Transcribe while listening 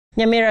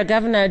Nyamira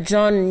Governor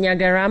John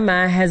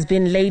Nyagarama has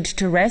been laid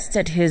to rest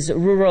at his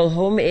rural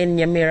home in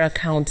Nyamira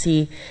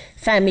County.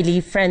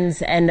 Family,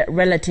 friends and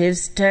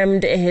relatives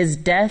termed his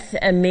death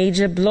a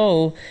major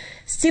blow.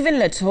 Stephen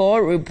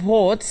Latour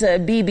reports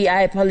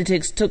BBI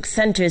politics took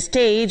center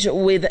stage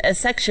with a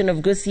section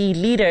of Gusii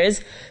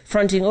leaders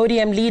fronting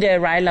ODM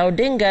leader Raila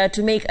Odinga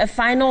to make a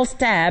final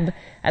stab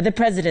at the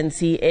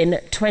presidency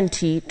in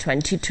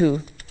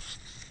 2022.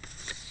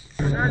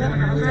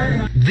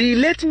 The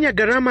late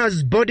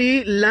Nyagarama's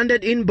body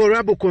landed in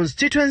Borabu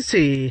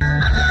constituency,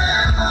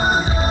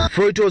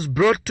 for it was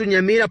brought to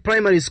Nyamira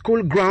Primary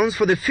School grounds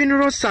for the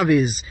funeral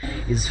service.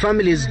 His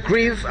family's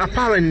grief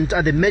apparent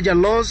at the major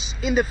loss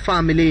in the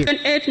family. On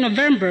 8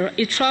 November,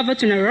 he traveled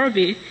to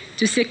Nairobi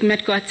to seek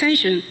medical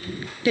attention.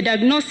 The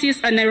diagnosis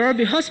at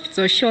Nairobi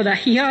Hospital showed that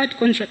he had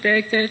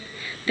contracted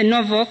the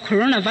novel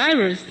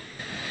coronavirus.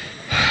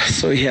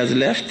 So he has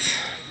left.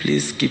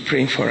 Please keep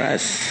praying for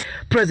us.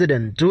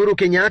 President Uhuru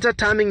Kenyatta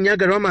terming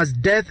Nyagarama's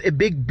death a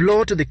big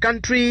blow to the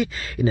country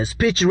in a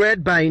speech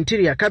read by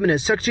Interior Cabinet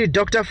Secretary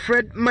Dr.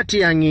 Fred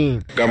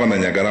Matiang'i. Governor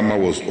Nyagarama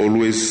was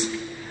always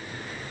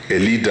a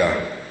leader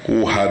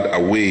who had a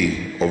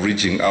way of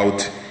reaching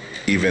out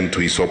even to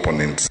his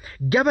opponents.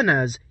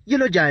 Governors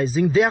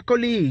eulogizing their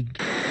colleague.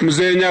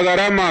 Mzee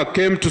Nyagarama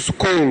came to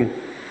school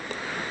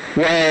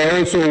where I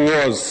also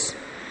was.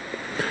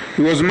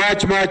 He was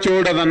much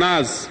older than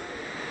us.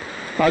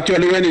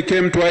 Actually, when he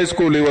came to high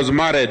school, he was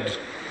married.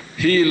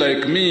 He,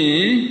 like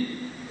me,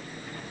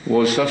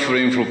 was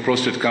suffering from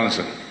prostate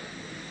cancer.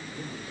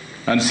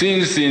 And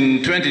since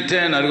in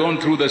 2010 I'd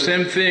gone through the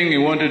same thing, he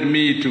wanted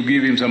me to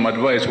give him some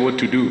advice what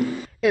to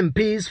do.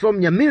 MPs from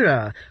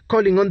Nyamira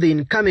calling on the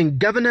incoming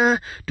governor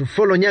to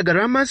follow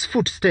Nyagarama's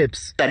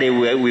footsteps. Today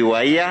we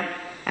were here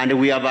and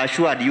we have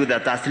assured you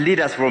that as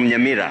leaders from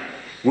Nyamira,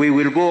 we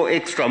will go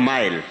extra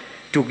mile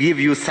to give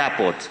you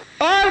support.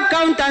 All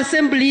county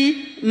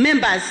assembly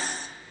members,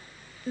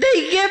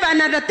 they gave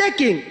an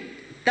undertaking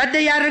that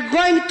they are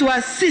going to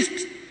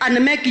assist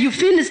and make you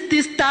finish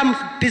this term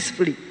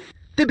peacefully.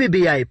 The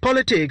BBI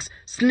politics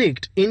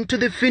sneaked into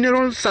the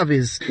funeral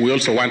service. We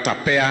also want a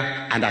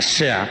pair and a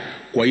share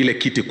kwa ile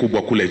kiti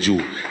kubwa kule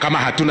juu. Kama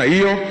hatuna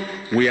hiyo,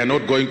 we are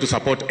not going to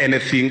support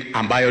anything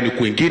ambayo ni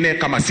kwingine.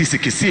 Kama sisi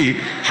Kisii,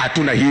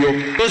 hatuna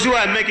hiyo. Those who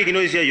are making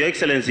noise here, Your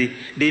Excellency,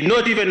 did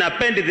not even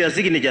append their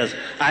signatures.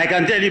 I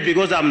can tell you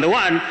because I'm the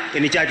one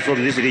in charge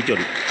from this region.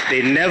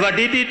 They never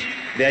did it.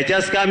 They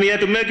just come here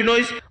to make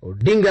noise.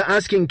 Odinga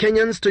asking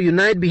Kenyans to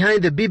unite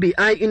behind the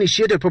BBI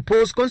initiated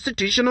proposed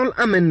constitutional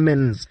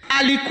amendments.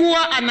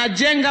 Alikuwa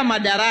anajenga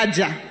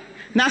madaraja.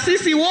 Na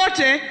sisi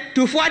wote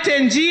tufuate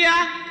njia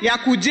ya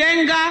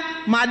kujenga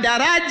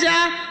madaraja,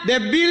 the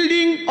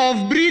building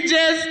of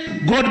bridges.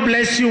 God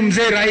bless you,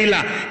 mzee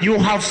Raila. You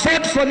have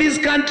fought for this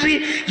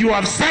country, you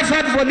have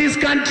suffered for this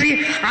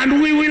country,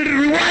 and we will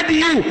reward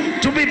you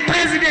to be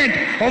president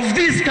of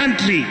this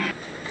country.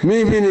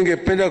 Mimi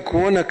ningependa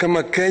kuona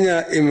kama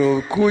Kenya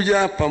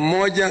imekuja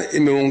pamoja,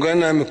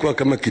 imeungana, imekuwa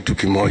kama kitu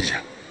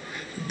kimoja.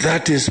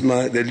 That is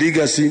the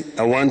legacy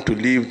I want to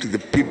leave to the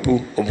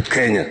people of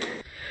Kenya.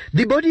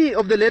 The body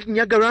of the late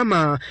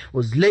Nyagarama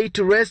was laid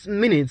to rest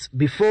minutes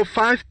before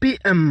 5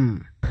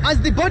 p.m.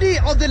 As the body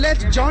of the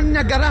late John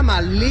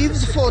Nyagarama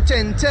leaves for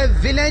Tente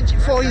village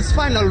for his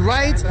final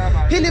rites,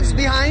 he leaves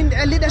behind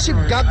a leadership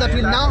gap that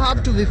will now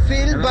have to be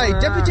filled by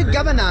Deputy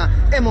Governor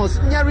Amos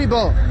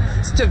Nyaribo.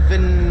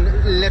 Stephen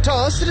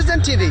Latour,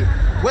 Citizen TV,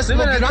 West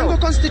Mogirango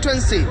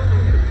constituency,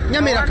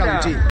 Nyamira County.